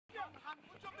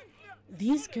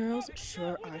These girls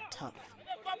sure are tough.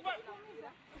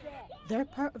 They're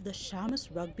part of the Shamus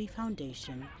Rugby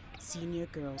Foundation senior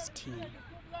girls team.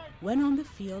 When on the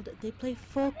field, they play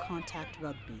full contact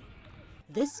rugby.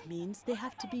 This means they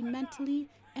have to be mentally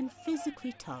and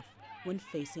physically tough when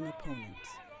facing opponents.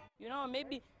 You know,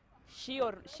 maybe she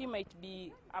might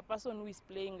be a person who is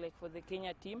playing like for the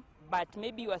Kenya team, but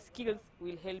maybe your skills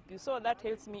will help you. So that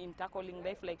helps me in tackling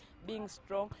life, like being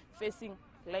strong, facing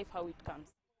life how it comes.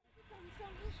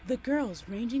 The girls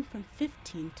ranging from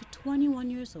 15 to 21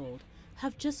 years old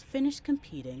have just finished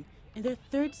competing in their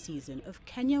third season of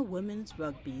Kenya Women's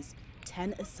Rugby's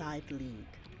 10-a-side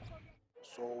league.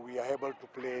 So we are able to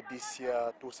play this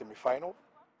year 2 semi-final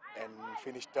and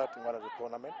finish third in one of the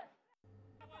tournament.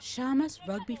 Shamus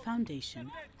Rugby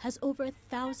Foundation has over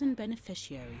 1,000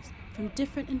 beneficiaries from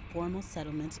different informal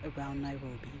settlements around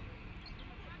Nairobi.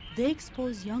 They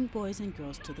expose young boys and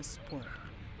girls to the sport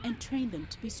and train them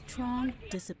to be strong,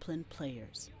 disciplined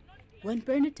players. When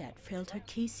Bernadette failed her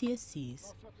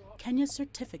KCSEs, Kenya's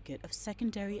Certificate of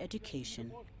Secondary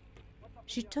Education,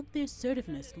 she took the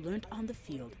assertiveness learned on the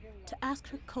field to ask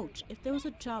her coach if there was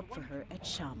a job for her at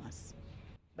Shamus.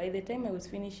 By the time I was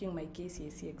finishing my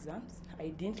KCSE exams, I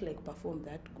didn't perform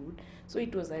that good. So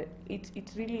it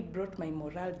really brought my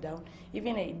morale down.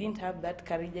 Even I didn't have that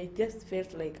courage. I just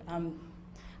felt like I'm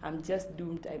just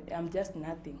doomed. I'm just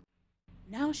nothing.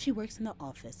 Now she works in the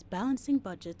office, balancing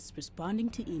budgets, responding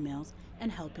to emails,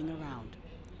 and helping around.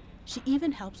 She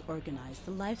even helps organize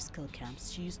the life skill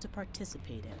camps she used to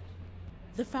participate in.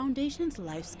 The Foundation's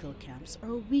life skill camps are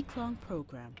a week-long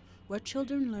program where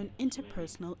children learn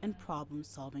interpersonal and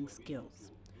problem-solving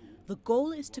skills. The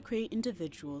goal is to create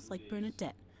individuals like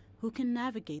Bernadette who can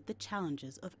navigate the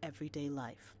challenges of everyday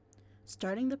life.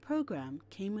 Starting the program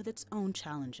came with its own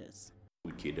challenges.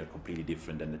 Kids are completely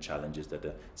different than the challenges that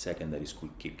a secondary school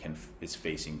kid is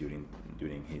facing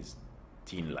during his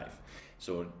teen life.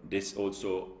 So this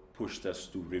also pushed us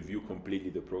to review completely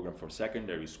the program for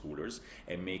secondary schoolers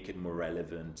and make it more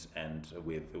relevant and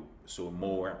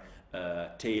more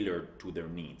tailored to their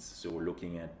needs. So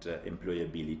looking at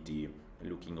employability,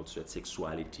 looking also at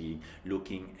sexuality,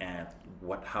 looking at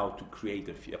how to create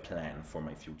a plan for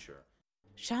my future.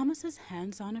 Shamus's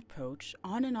hands-on approach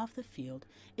on and off the field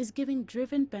is giving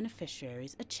driven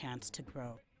beneficiaries a chance to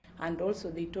grow. And also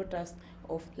they taught us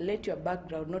of let your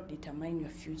background not determine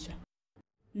your future.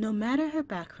 No matter her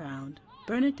background,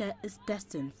 Bernadette is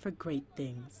destined for great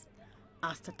things.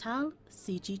 Astatal,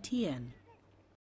 CGTN.